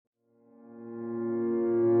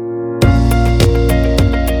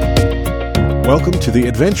Welcome to the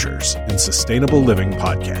Adventures in Sustainable Living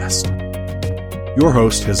podcast. Your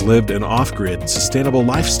host has lived an off-grid, sustainable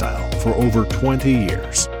lifestyle for over 20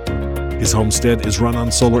 years. His homestead is run on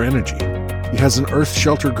solar energy. He has an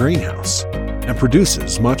earth-shelter greenhouse and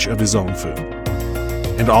produces much of his own food.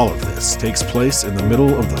 And all of this takes place in the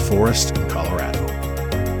middle of the forest in Colorado.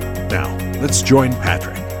 Now, let's join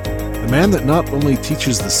Patrick, the man that not only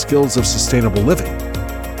teaches the skills of sustainable living,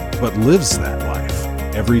 but lives that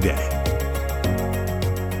life every day.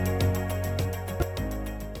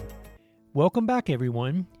 Welcome back,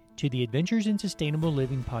 everyone, to the Adventures in Sustainable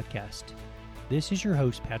Living podcast. This is your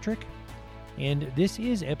host, Patrick, and this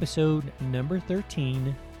is episode number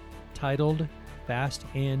 13, titled Fast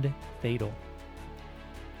and Fatal.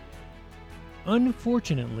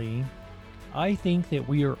 Unfortunately, I think that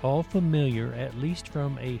we are all familiar, at least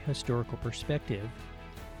from a historical perspective,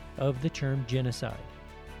 of the term genocide.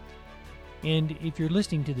 And if you're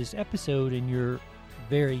listening to this episode and you're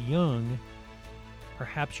very young,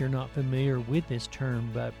 perhaps you're not familiar with this term,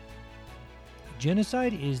 but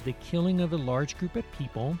genocide is the killing of a large group of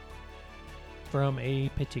people from a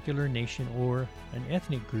particular nation or an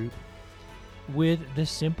ethnic group with the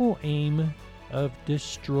simple aim of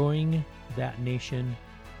destroying that nation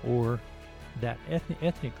or that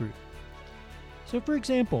ethnic group. So, for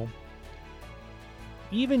example,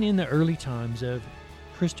 even in the early times of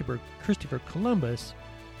Christopher Columbus,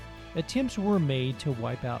 attempts were made to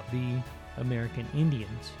wipe out the American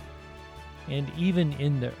Indians. And even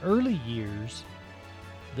in the early years,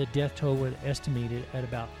 the death toll was estimated at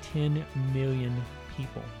about 10 million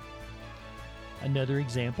people. Another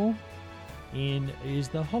example is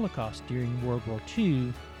the Holocaust during World War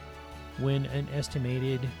II, when an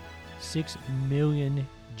estimated 6 million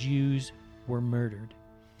Jews were murdered.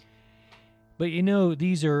 But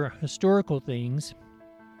these are historical things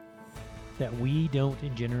that we don't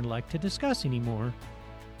in general like to discuss anymore.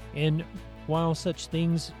 And while such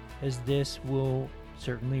things as this will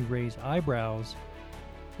certainly raise eyebrows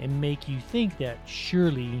and make you think that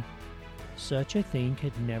surely such a thing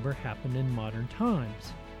could never happen in modern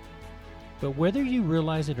times. But whether you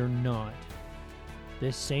realize it or not,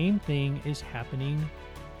 the same thing is happening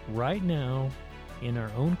right now in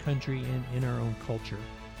our own country and in our own culture.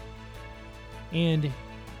 And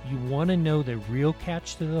you want to know the real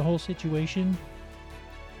catch to the whole situation?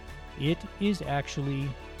 It is actually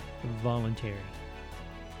voluntary.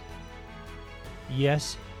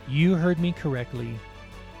 Yes, you heard me correctly.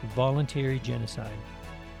 Voluntary genocide.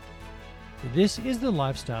 This is the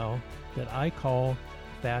lifestyle that I call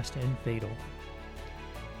fast and fatal.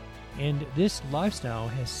 And this lifestyle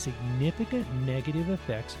has significant negative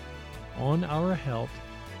effects on our health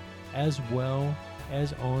as well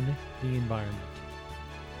as on the environment.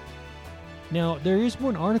 Now, there is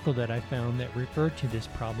one article that I found that referred to this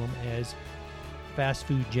problem as fast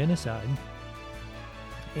food genocide,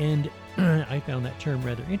 and I found that term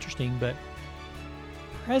rather interesting, but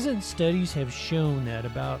present studies have shown that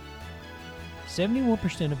about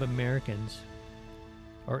 71% of Americans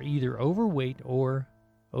are either overweight or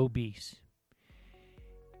obese.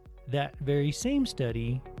 That very same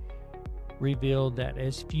study revealed that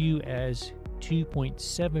as few as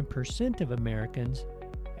 2.7% of Americans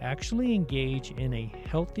actually engage in a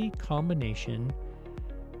healthy combination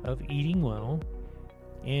of eating well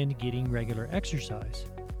and getting regular exercise.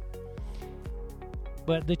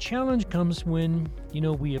 But the challenge comes when,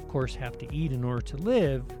 we of course have to eat in order to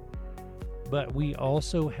live, but we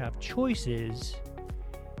also have choices.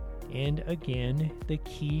 And again, the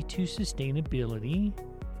key to sustainability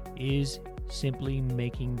is simply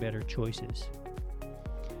making better choices.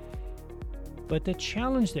 But the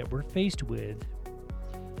challenge that we're faced with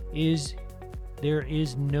is there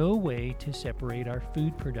is no way to separate our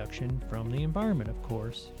food production from the environment, of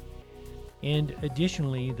course. And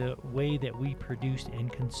additionally, the way that we produce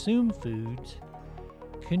and consume foods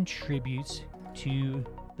contributes to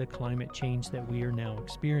the climate change that we are now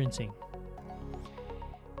experiencing.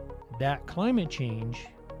 That climate change,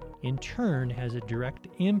 in turn, has a direct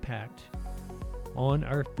impact on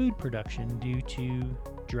our food production due to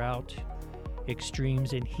drought,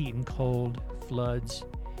 extremes in heat and cold, floods,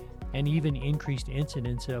 and even increased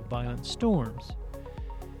incidence of violent storms.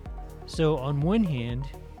 So on one hand,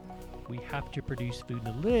 we have to produce food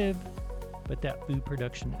to live, but that food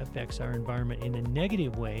production affects our environment in a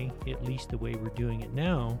negative way, at least the way we're doing it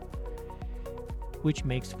now, which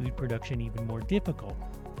makes food production even more difficult.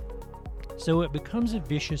 So it becomes a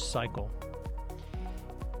vicious cycle.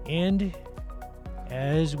 And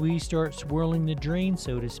as we start swirling the drain,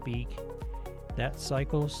 so to speak, that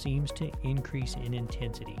cycle seems to increase in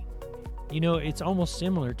intensity. It's almost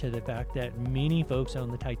similar to the fact that many folks on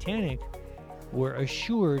the Titanic we're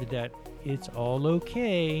assured that it's all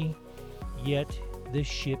okay, yet the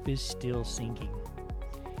ship is still sinking.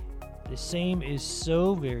 The same is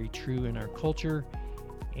so very true in our culture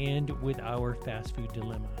and with our fast food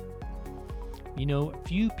dilemma. You know,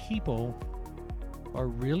 few people are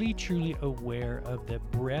really truly aware of the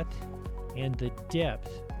breadth and the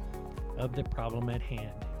depth of the problem at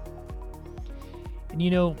hand. And you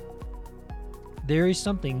know, there is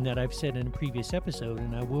something that I've said in a previous episode,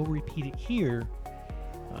 and I will repeat it here.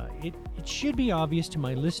 It should be obvious to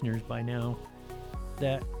my listeners by now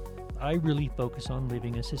that I really focus on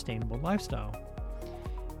living a sustainable lifestyle.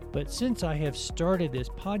 But since I have started this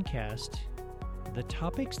podcast, the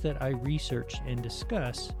topics that I research and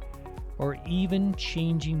discuss are even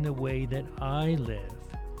changing the way that I live.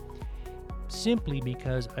 Simply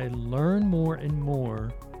because I learn more and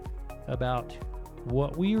more about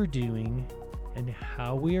what we are doing and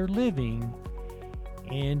how we are living,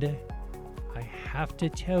 and I have to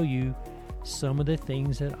tell you, some of the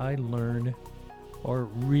things that I learn are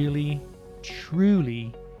really,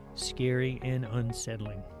 truly scary and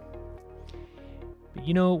unsettling. But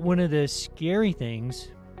you know, one of the scary things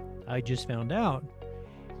I just found out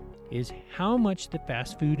is how much the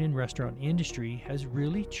fast food and restaurant industry has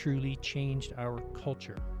really, truly changed our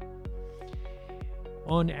culture.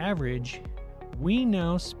 On average, we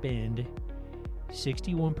now spend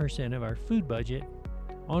 61% of our food budget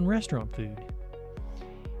on restaurant food.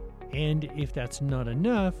 And if that's not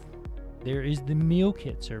enough, there is the meal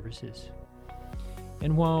kit services.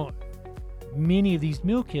 And while many of these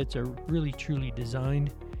meal kits are really truly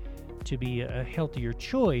designed to be a healthier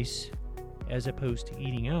choice as opposed to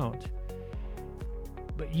eating out,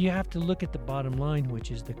 but you have to look at the bottom line,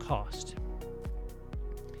 which is the cost.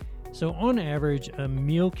 So on average, a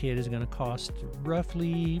meal kit is going to cost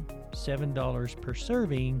roughly $7 per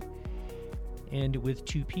serving, and with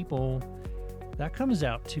 2 people, that comes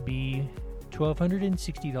out to be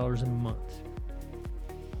 $1,260 a month.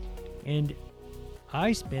 And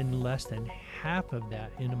I spend less than half of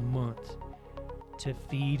that in a month to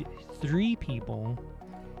feed 3 people,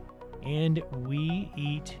 and we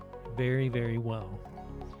eat very, very well.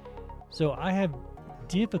 So I have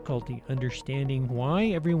difficulty understanding why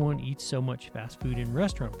everyone eats so much fast food and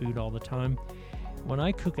restaurant food all the time when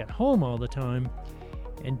I cook at home all the time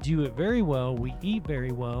and do it very well. We eat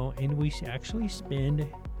very well, and we actually spend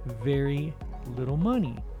very little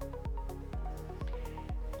money.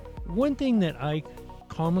 One thing that I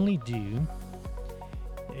commonly do,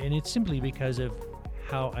 and it's simply because of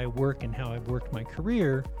how I work and how I've worked my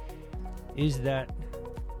career, is that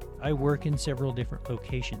I work in several different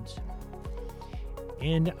locations.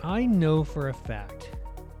 And I know for a fact,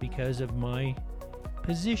 because of my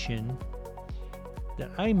position, that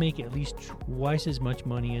I make at least twice as much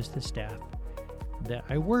money as the staff that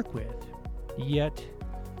I work with. Yet,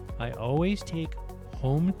 I always take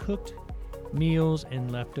home-cooked meals and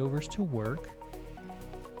leftovers to work,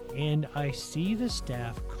 and I see the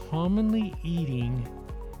staff commonly eating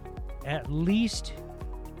at least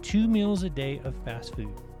 2 meals a day of fast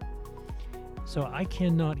food. So I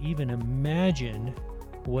cannot even imagine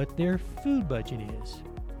what their food budget is.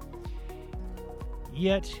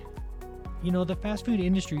 Yet, you know, the fast food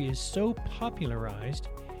industry is so popularized,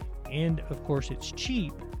 and of course it's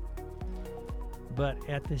cheap, but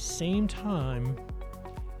at the same time,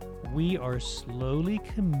 we are slowly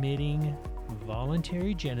committing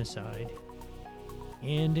voluntary genocide,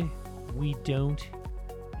 and we don't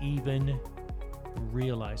even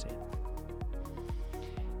realize it.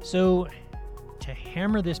 So, to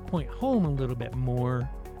hammer this point home a little bit more,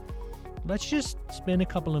 let's just spend a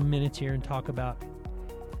couple of minutes here and talk about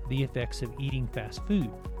the effects of eating fast food.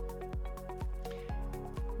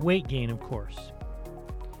 Weight gain, of course.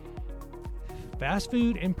 Fast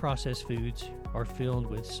food and processed foods are filled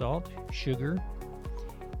with salt, sugar,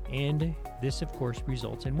 and this, of course,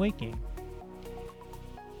 results in weight gain.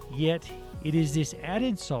 Yet, it is this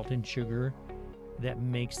added salt and sugar that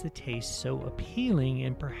makes the taste so appealing,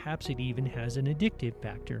 and perhaps it even has an addictive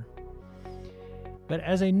factor. But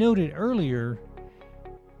as I noted earlier,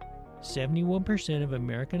 71% of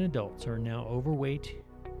American adults are now overweight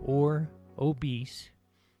or obese,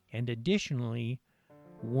 and additionally,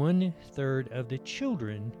 1/3 of the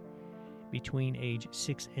children between age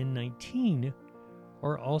 6 and 19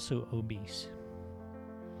 are also obese.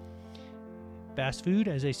 Fast food,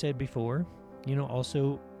 as I said before,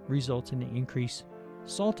 also results in an increased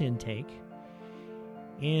salt intake,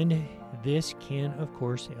 and this can, of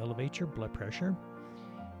course, elevate your blood pressure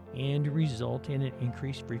and result in an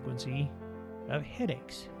increased frequency of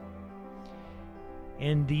headaches.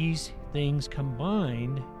 And these things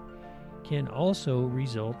combined can also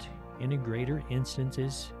result in a greater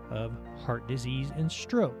instances of heart disease and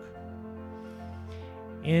stroke.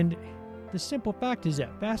 And the simple fact is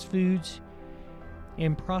that fast foods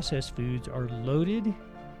and processed foods are loaded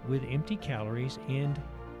with empty calories and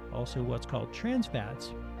also what's called trans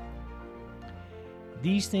fats.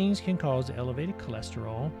 These things can cause elevated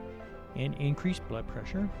cholesterol and increased blood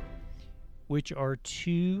pressure, which are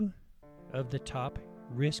two of the top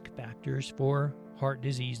risk factors for heart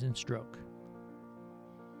disease and stroke.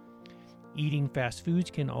 Eating fast foods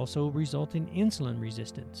can also result in insulin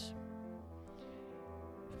resistance.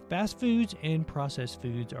 Fast foods and processed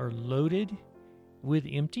foods are loaded with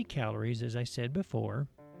empty calories, as I said before.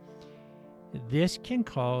 This can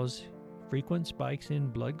cause frequent spikes in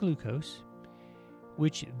blood glucose,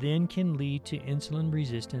 which then can lead to insulin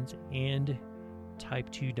resistance and type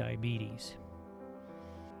 2 diabetes.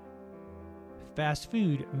 Fast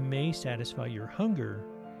food may satisfy your hunger,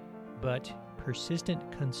 but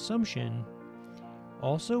persistent consumption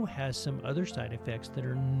also has some other side effects that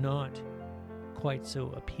are not quite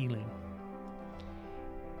so appealing.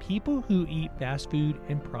 People who eat fast food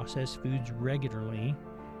and processed foods regularly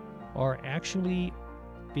are actually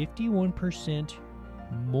 51%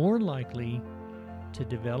 more likely to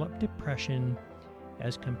develop depression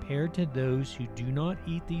as compared to those who do not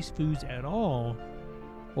eat these foods at all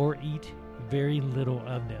or eat very little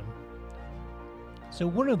of them. So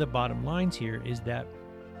one of the bottom lines here is that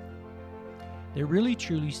there really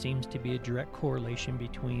truly seems to be a direct correlation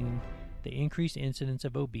between the increased incidence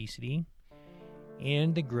of obesity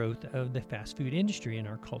and the growth of the fast food industry in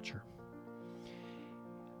our culture.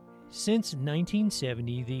 Since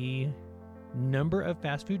 1970, the number of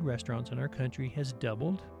fast food restaurants in our country has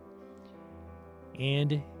doubled,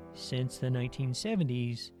 and since the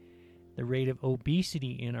 1970s, the rate of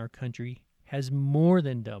obesity in our country has more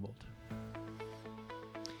than doubled.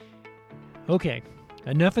 Okay,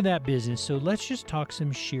 enough of that business, so let's just talk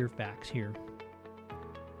some sheer facts here.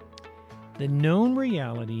 The known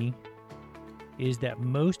reality is that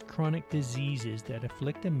most chronic diseases that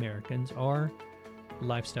afflict Americans are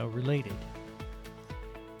lifestyle related.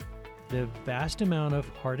 The vast amount of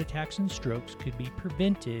heart attacks and strokes could be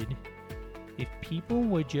prevented if people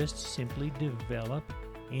would just simply develop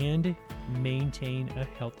and maintain a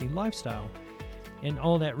healthy lifestyle. And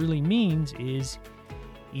all that really means is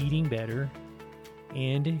eating better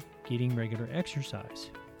and getting regular exercise.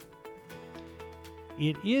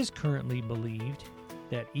 It is currently believed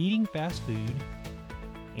that eating fast food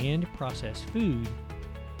and processed food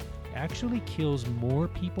actually kills more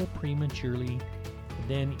people prematurely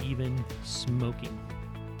than even smoking.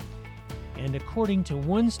 And according to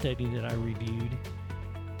one study that I reviewed,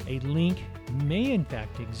 a link may in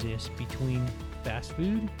fact exist between fast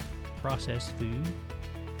food, processed food,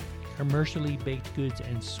 commercially baked goods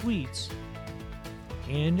and sweets,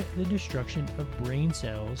 and the destruction of brain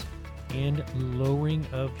cells and lowering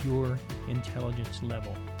of your intelligence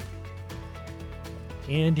level.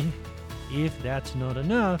 And if that's not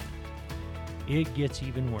enough, it gets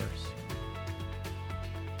even worse.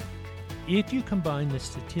 If you combine the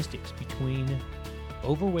statistics between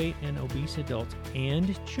overweight and obese adults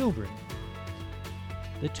and children,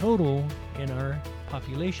 the total in our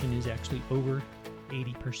population is actually over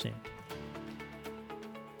 80%.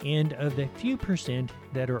 And of the few percent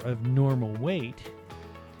that are of normal weight,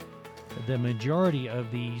 the majority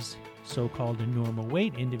of these so-called normal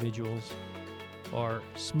weight individuals are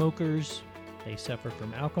smokers. They suffer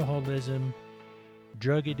from alcoholism,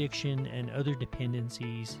 drug addiction, and other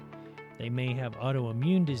dependencies. They may have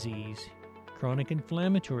autoimmune disease, chronic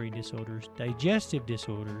inflammatory disorders, digestive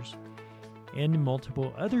disorders, and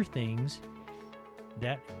multiple other things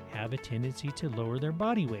that have a tendency to lower their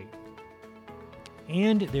body weight.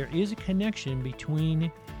 And there is a connection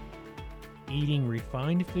between eating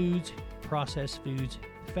refined foods, processed foods,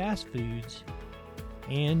 fast foods,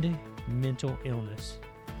 and mental illness.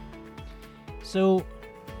 So,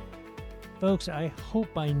 folks, I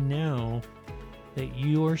hope by now that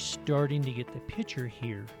you're starting to get the picture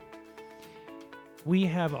here. We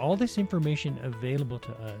have all this information available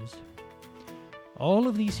to us. All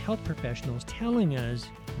of these health professionals telling us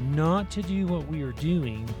not to do what we are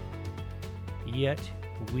doing, yet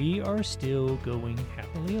we are still going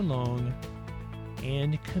happily along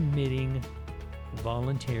and committing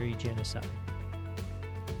voluntary genocide.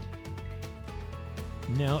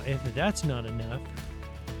 Now, if that's not enough,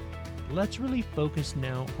 let's really focus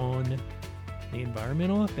now on the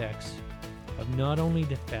environmental effects of not only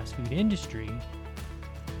the fast food industry,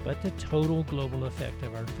 but the total global effect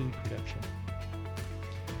of our food production.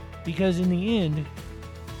 Because in the end,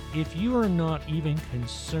 if you are not even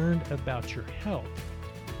concerned about your health,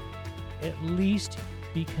 at least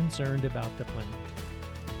be concerned about the planet.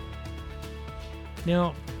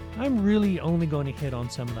 Now, I'm really only going to hit on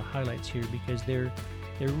some of the highlights here because there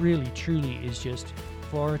really truly is just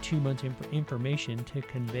far too much information to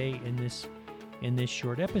convey in this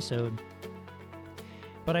short episode.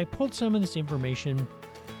 But I pulled some of this information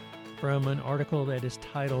from an article that is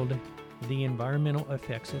titled "The Environmental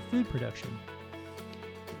Effects of Food Production."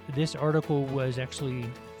 This article was actually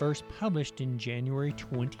first published in January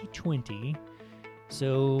 2020,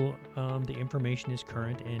 so the information is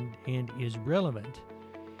current and is relevant.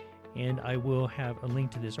 And I will have a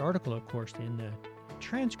link to this article, of course, in the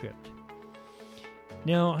transcript.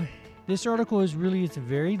 Now, this article is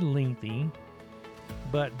very lengthy,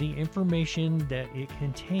 but the information that it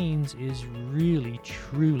contains is really,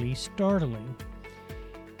 truly startling.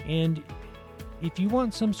 And if you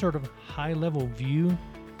want some sort of high-level view,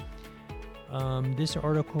 this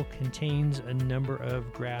article contains a number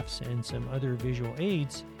of graphs and some other visual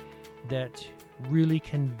aids that really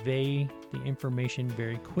convey the information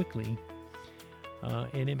very quickly.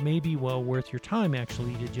 And it may be well worth your time,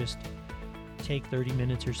 actually, to just take 30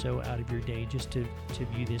 minutes or so out of your day just to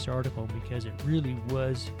view this article, because it really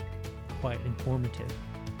was quite informative.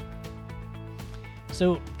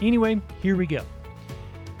 So anyway, here we go.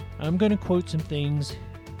 I'm going to quote some things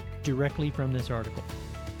directly from this article.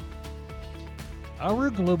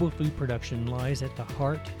 Our global food production lies at the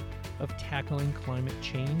heart of tackling climate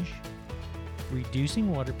change,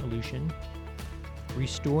 reducing water pollution,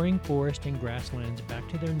 restoring forest and grasslands back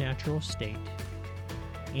to their natural state,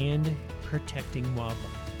 and protecting wildlife.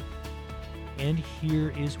 And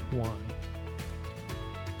here is why.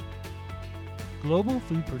 Global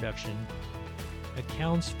food production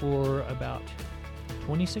accounts for about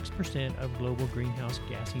 26% of global greenhouse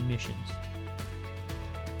gas emissions.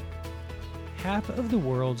 Half of the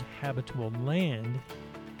world's habitable land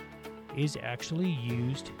is actually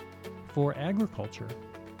used for agriculture.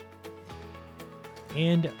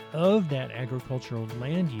 And of that agricultural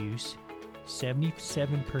land use,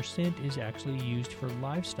 77% is actually used for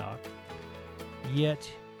livestock.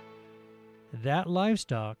 Yet, that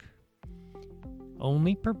livestock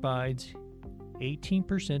only provides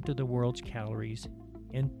 18% of the world's calories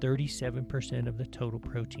and 37% of the total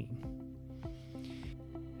protein.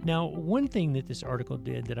 Now, one thing that this article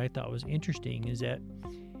did that I thought was interesting is that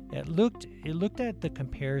it looked at the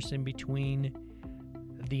comparison between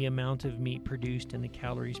the amount of meat produced and the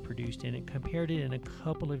calories produced, and it compared it in a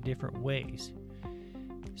couple of different ways.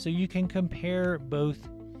 So you can compare both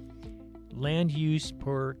land use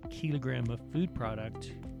per kilogram of food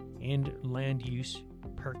product and land use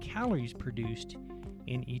per calories produced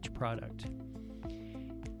in each product.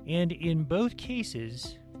 And in both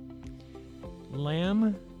cases,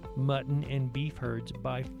 lamb, mutton, and beef herds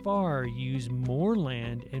by far use more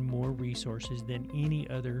land and more resources than any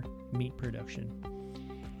other meat production.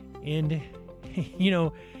 And,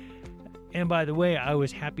 and by the way, I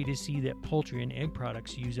was happy to see that poultry and egg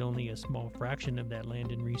products use only a small fraction of that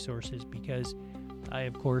land and resources, because I,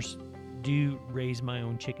 of course, do raise my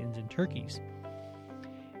own chickens and turkeys.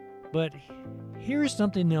 But here's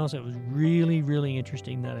something else that was really, really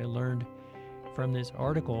interesting that I learned from this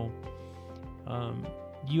article.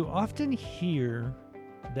 You often hear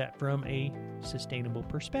that from a sustainable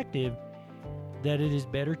perspective, that it is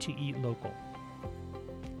better to eat local.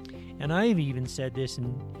 And I've even said this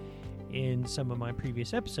in some of my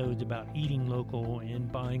previous episodes about eating local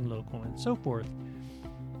and buying local and so forth.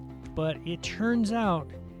 But it turns out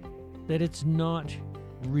that it's not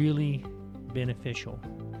really beneficial,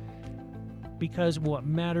 because what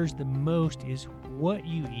matters the most is what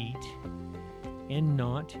you eat and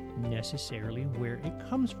not necessarily where it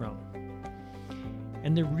comes from.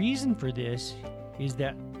 And the reason for this is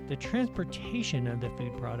that the transportation of the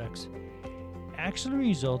food products actually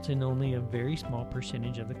results in only a very small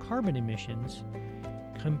percentage of the carbon emissions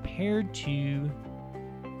compared to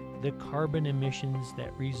the carbon emissions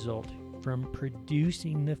that result from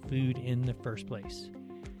producing the food in the first place.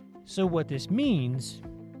 So what this means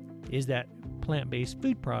is that plant-based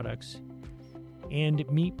food products and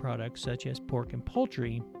meat products such as pork and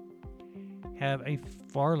poultry have a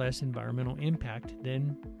far less environmental impact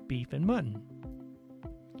than beef and mutton.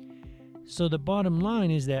 So the bottom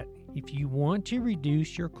line is that if you want to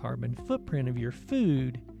reduce your carbon footprint of your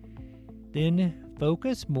food, then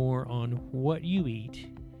focus more on what you eat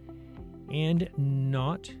and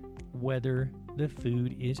not whether the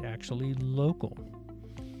food is actually local.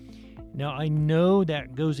 Now, I know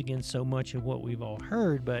that goes against so much of what we've all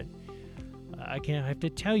heard, but I have to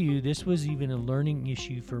tell you, this was even a learning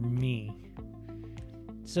issue for me.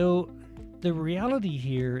 So the reality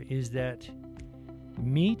here is that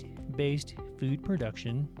meat-based food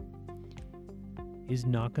production is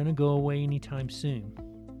not going to go away anytime soon.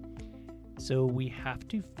 So we have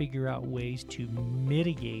to figure out ways to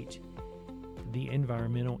mitigate the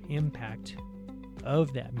environmental impact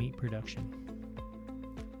of that meat production.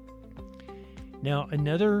 Now,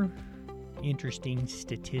 another interesting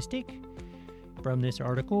statistic from this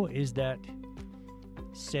article is that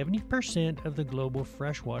 70% of the global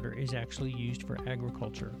freshwater is actually used for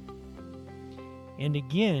agriculture. And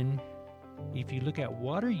again, if you look at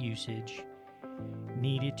water usage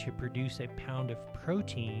needed to produce a pound of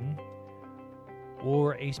protein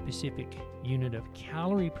or a specific unit of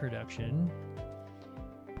calorie production,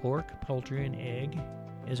 pork, poultry, and egg,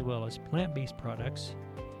 as well as plant-based products,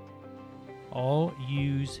 all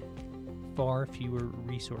use far fewer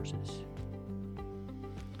resources.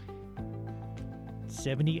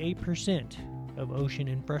 78% of ocean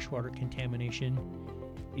and freshwater contamination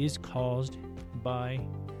is caused by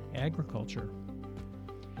agriculture.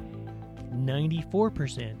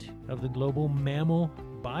 94% of the global mammal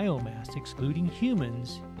biomass, excluding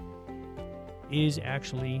humans, is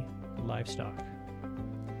actually livestock.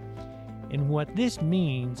 And what this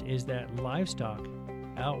means is that livestock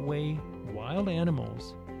outweigh wild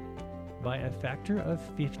animals by a factor of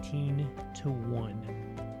 15 to 1.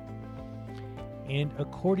 And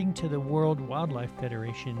according to the World Wildlife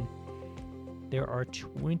Federation, there are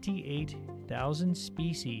 28,000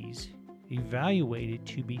 species evaluated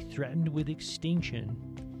to be threatened with extinction,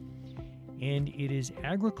 and it is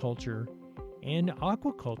agriculture and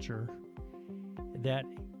aquaculture that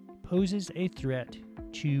poses a threat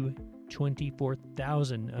to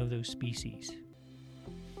 24,000 of those species.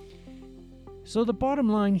 So the bottom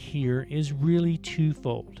line here is really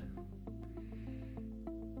twofold.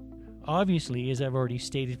 Obviously, as I've already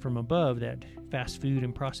stated from above, that fast food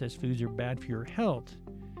and processed foods are bad for your health,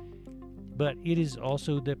 but it is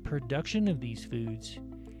also the production of these foods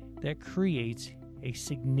that creates a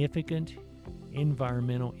significant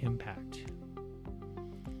environmental impact.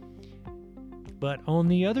 But on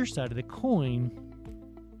the other side of the coin,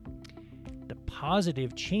 the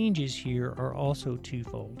positive changes here are also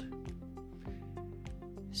twofold.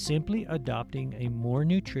 Simply adopting a more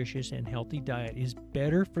nutritious and healthy diet is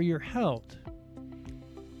better for your health,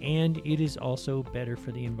 and it is also better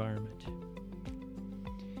for the environment.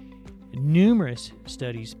 Numerous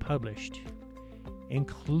studies published,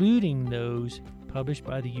 including those published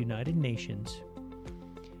by the United Nations,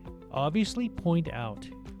 obviously point out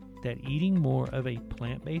that eating more of a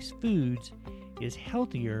plant-based foods is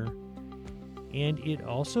healthier, and it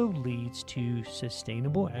also leads to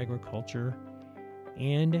sustainable agriculture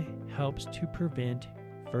and helps to prevent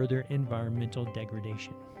further environmental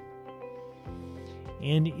degradation.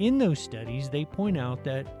 And in those studies, they point out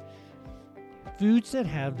that foods that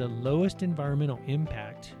have the lowest environmental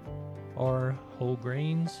impact are whole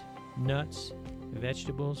grains, nuts,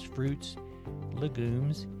 vegetables, fruits,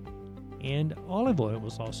 legumes, and olive oil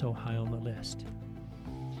was also high on the list.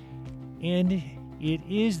 And it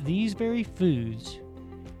is these very foods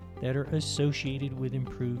that are associated with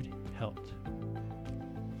improved health.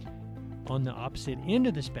 On the opposite end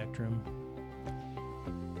of the spectrum,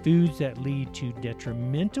 foods that lead to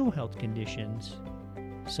detrimental health conditions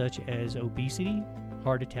such as obesity,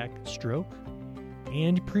 heart attack, stroke,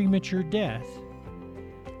 and premature death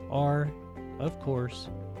are, of course,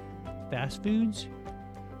 fast foods,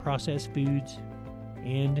 processed foods,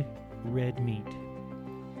 and red meat.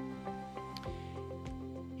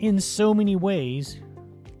 In so many ways,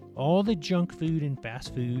 all the junk food and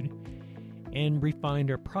fast food and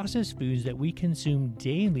refined or processed foods that we consume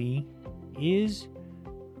daily is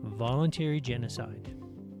voluntary genocide.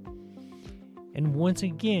 And once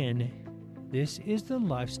again, this is the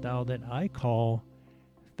lifestyle that I call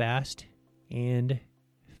fast and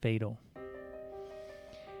fatal.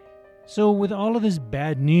 So with all of this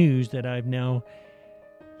bad news that I've now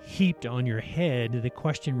heaped on your head, the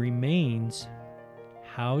question remains,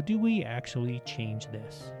 how do we actually change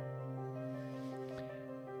this?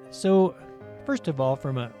 So, first of all,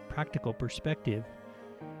 from a practical perspective,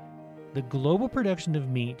 the global production of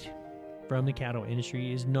meat from the cattle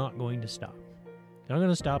industry is not going to stop. It's not going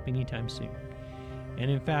to stop anytime soon.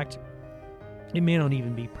 And in fact, it may not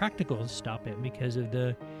even be practical to stop it because of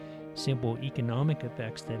the simple economic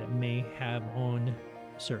effects that it may have on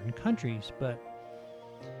certain countries. But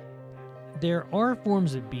there are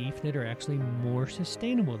forms of beef that are actually more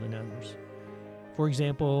sustainable than others. For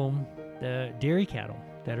example, the dairy cattle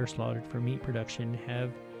that are slaughtered for meat production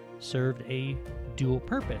have served a dual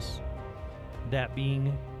purpose, that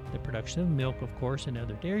being the production of milk, of course, and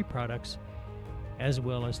other dairy products, as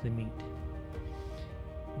well as the meat.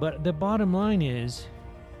 But the bottom line is,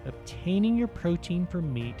 obtaining your protein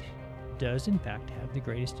from meat does in fact have the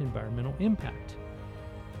greatest environmental impact.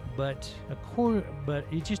 But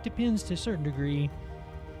it just depends to a certain degree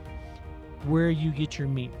where you get your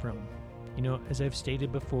meat from. As I've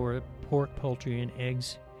stated before, pork, poultry, and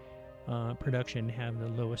eggs production have the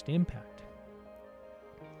lowest impact.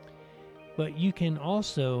 But you can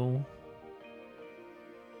also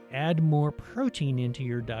add more protein into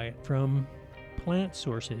your diet from plant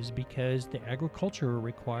sources, because the agriculture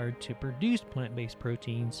required to produce plant-based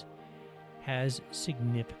proteins has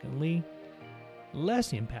significantly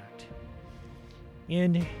less impact.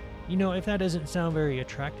 And if that doesn't sound very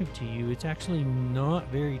attractive to you, it's actually not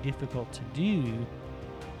very difficult to do,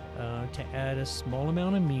 to add a small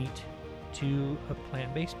amount of meat to a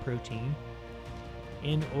plant-based protein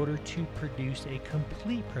in order to produce a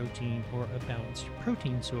complete protein or a balanced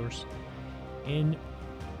protein source. And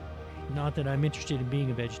not that I'm interested in being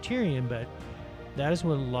a vegetarian, but that is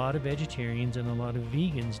what a lot of vegetarians and a lot of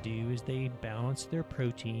vegans do, is they balance their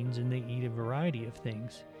proteins and they eat a variety of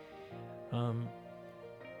things.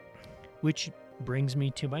 Which brings me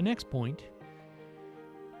to my next point.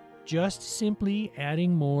 Just simply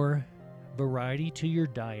adding more variety to your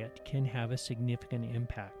diet can have a significant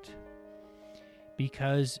impact.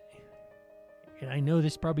 Because, and I know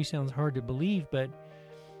this probably sounds hard to believe, but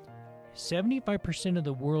 75% of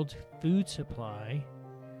the world's food supply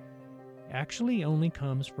actually only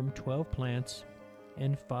comes from 12 plants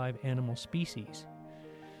and 5 animal species.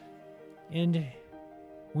 And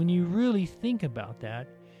when you really think about that,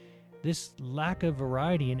 this lack of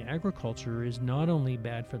variety in agriculture is not only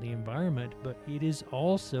bad for the environment, but it is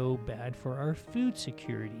also bad for our food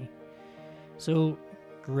security. So,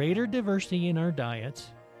 greater diversity in our diets,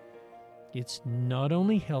 it's not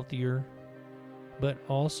only healthier, but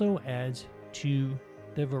also adds to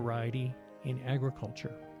the variety in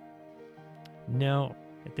agriculture. Now,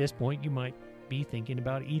 at this point, you might be thinking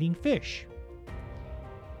about eating fish.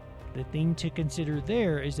 The thing to consider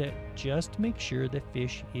there is that just make sure the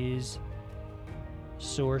fish is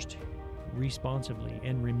sourced responsibly.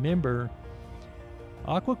 And remember,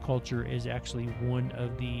 aquaculture is actually one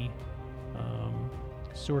of the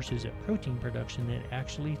sources of protein production that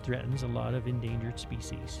actually threatens a lot of endangered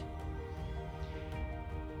species.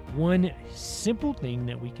 One simple thing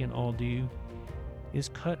that we can all do is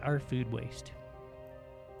cut our food waste.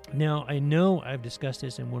 Now, I know I've discussed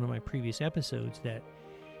this in one of my previous episodes, that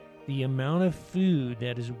the amount of food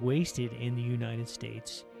that is wasted in the United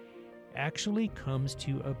States actually comes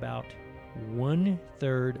to about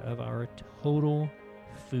 1/3 of our total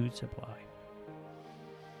food supply.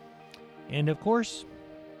 And of course,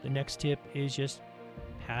 the next tip is just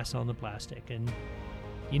pass on the plastic. And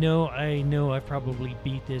I know I've probably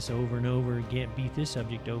beat this subject over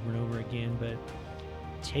and over again, but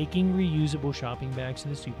taking reusable shopping bags to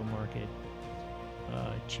the supermarket,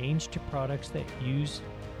 change to products that use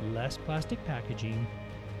less plastic packaging,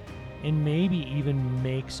 and maybe even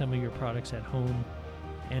make some of your products at home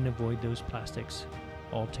and avoid those plastics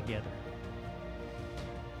altogether.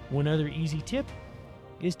 One other easy tip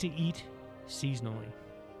is to eat seasonally.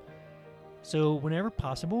 So whenever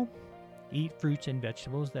possible, eat fruits and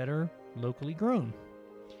vegetables that are locally grown.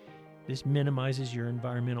 This minimizes your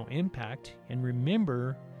environmental impact, and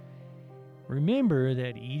remember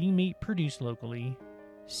that eating meat produced locally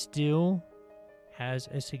still has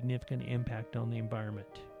a significant impact on the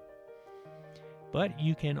environment. But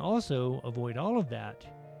you can also avoid all of that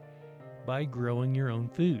by growing your own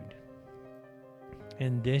food.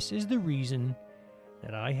 And this is the reason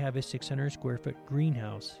that I have a 600 square foot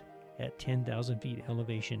greenhouse at 10,000 feet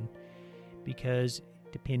elevation, because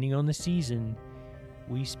depending on the season,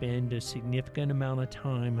 we spend a significant amount of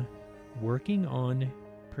time working on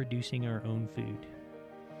producing our own food.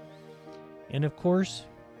 And of course,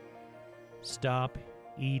 stop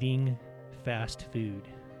eating fast food.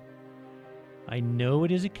 I know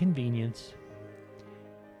it is a convenience,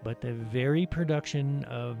 but the very production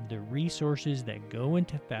of the resources that go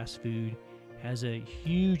into fast food has a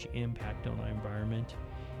huge impact on our environment.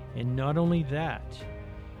 And not only that,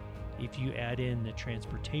 if you add in the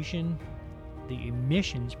transportation, the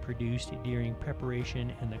emissions produced during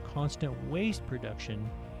preparation, and the constant waste production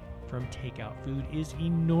from takeout food is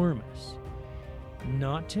enormous.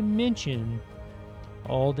 Not to mention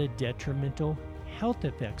all the detrimental health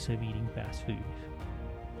effects of eating fast food.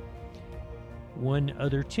 One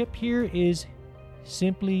other tip here is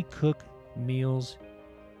simply cook meals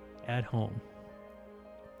at home.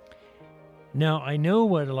 Now, I know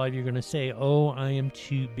what a lot of you are going to say, oh, I am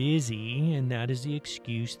too busy, and that is the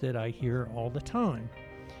excuse that I hear all the time.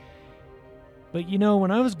 But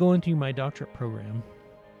when I was going through my doctorate program,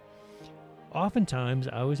 Oftentimes,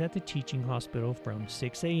 I was at the teaching hospital from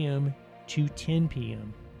 6 a.m. to 10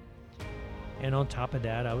 p.m. And on top of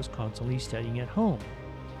that, I was constantly studying at home.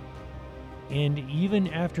 And even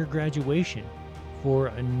after graduation, for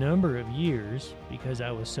a number of years, because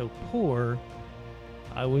I was so poor,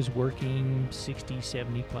 I was working 60,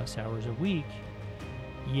 70 plus hours a week.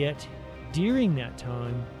 Yet, during that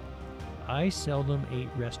time, I seldom ate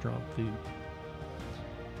restaurant food.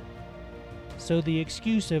 So the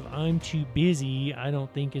excuse of I'm too busy, I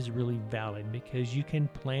don't think is really valid, because you can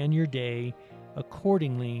plan your day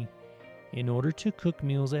accordingly in order to cook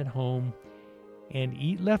meals at home and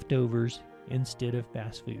eat leftovers instead of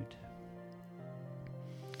fast food.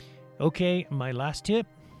 Okay, my last tip: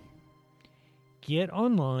 get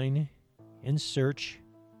online and search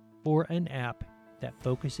for an app that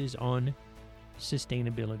focuses on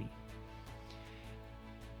sustainability.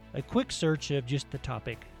 A quick search of just the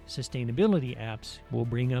topic sustainability apps will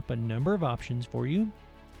bring up a number of options for you.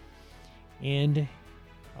 And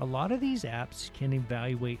a lot of these apps can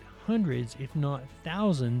evaluate hundreds, if not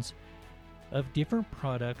thousands, of different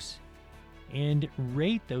products and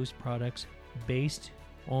rate those products based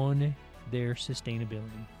on their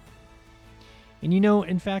sustainability. And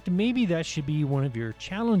in fact, maybe that should be one of your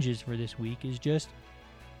challenges for this week, is just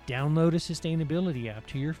download a sustainability app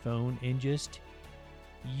to your phone and just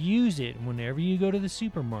use it whenever you go to the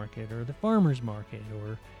supermarket or the farmer's market,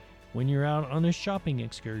 or when you're out on a shopping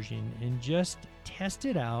excursion, and just test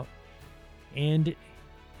it out, and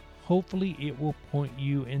hopefully it will point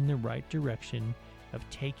you in the right direction of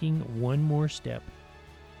taking one more step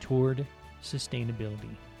toward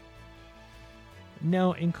sustainability.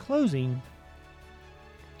 Now, in closing,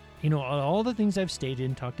 all the things I've stated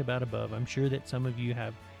and talked about above, I'm sure that some of you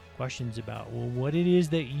have questions about, well, what it is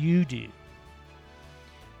that you do.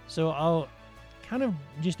 So I'll kind of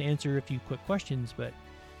just answer a few quick questions, but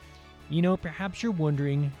perhaps you're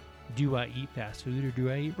wondering, do I eat fast food or do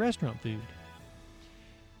I eat restaurant food?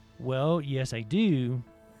 Well, yes, I do,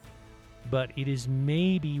 but it is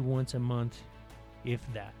maybe once a month, if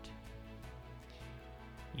that.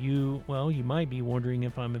 You might be wondering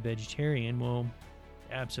if I'm a vegetarian. Well,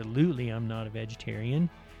 absolutely I'm not a vegetarian,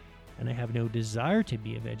 and I have no desire to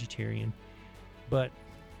be a vegetarian. But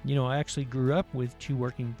I actually grew up with 2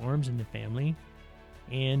 working farms in the family,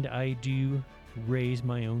 and I do raise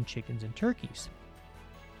my own chickens and turkeys.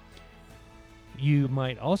 You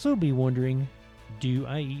might also be wondering, do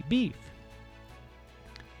I eat beef?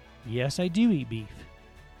 Yes, I do eat beef.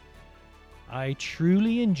 I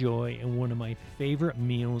truly enjoy, and one of my favorite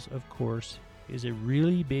meals, of course, is a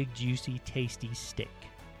really big, juicy, tasty steak.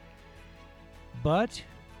 But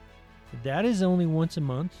that is only once a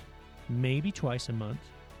month, maybe twice a month,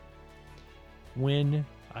 when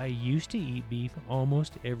I used to eat beef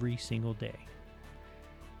almost every single day.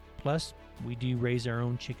 Plus, we do raise our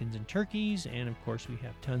own chickens and turkeys, and of course we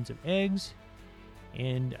have tons of eggs,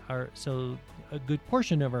 and so a good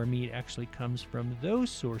portion of our meat actually comes from those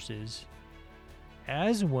sources,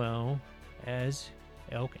 as well as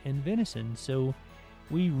elk and venison. So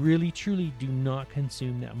we really truly do not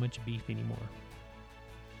consume that much beef anymore.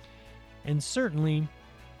 And certainly,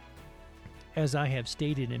 as I have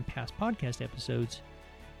stated in past podcast episodes,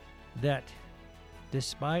 that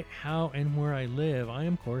despite how and where I live, I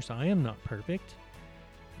am not perfect,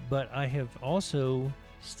 but I have also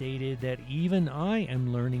stated that even I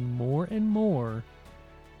am learning more and more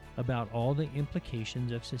about all the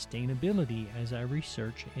implications of sustainability as I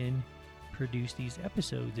research and produce these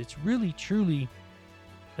episodes. It's really, truly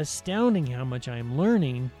astounding how much I am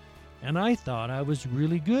learning, and I thought I was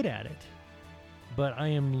really good at it. But I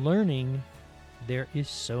am learning there is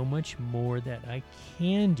so much more that I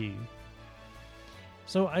can do.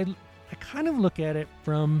 So I kind of look at it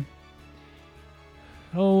from,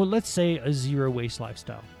 let's say a zero waste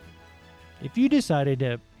lifestyle. If you decided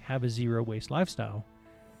to have a zero waste lifestyle,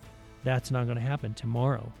 that's not going to happen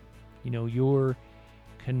tomorrow. Your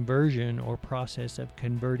conversion or process of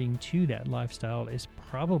converting to that lifestyle is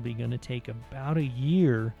probably going to take about a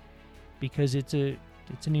year, because it's an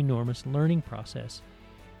enormous learning process.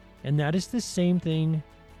 And that is the same thing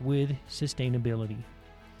with sustainability.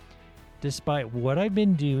 Despite what I've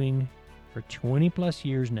been doing for 20 plus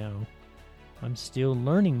years now, I'm still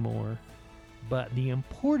learning more. But the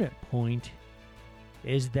important point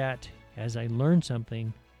is that as I learn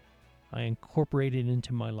something, I incorporate it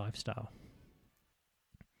into my lifestyle.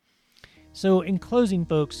 So in closing,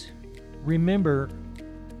 folks, remember,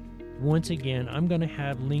 once again, I'm going to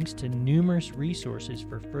have links to numerous resources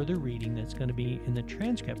for further reading that's going to be in the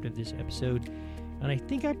transcript of this episode. And I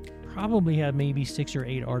think I probably have maybe 6 or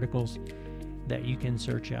 8 articles that you can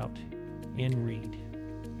search out and read.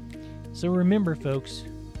 So remember, folks,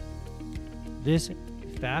 this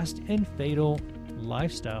fast and fatal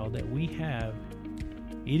lifestyle that we have,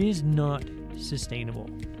 it is not sustainable.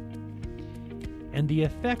 And the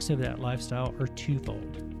effects of that lifestyle are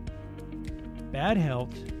twofold: bad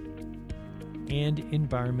health and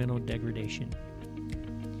environmental degradation.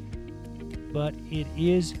 But it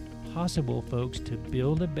is possible, folks, to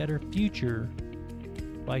build a better future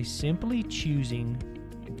by simply choosing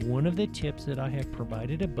one of the tips that I have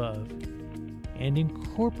provided above and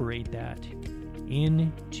incorporate that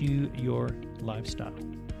into your lifestyle.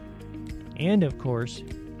 And of course,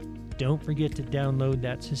 don't forget to download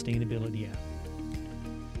that sustainability app.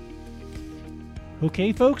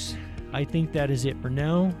 Okay, folks, I think that is it for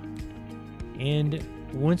now. And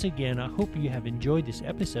once again, I hope you have enjoyed this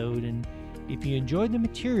episode. And if you enjoyed the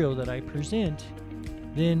material that I present,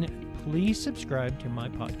 then please subscribe to my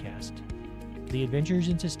podcast, The Adventures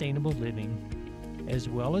in Sustainable Living, as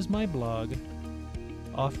well as my blog,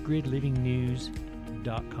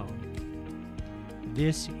 offgridlivingnews.com.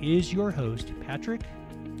 This is your host, Patrick,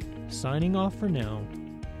 signing off for now.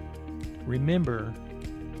 Remember,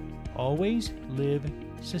 always live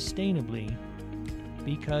sustainably,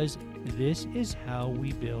 because this is how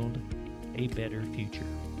we build a better future.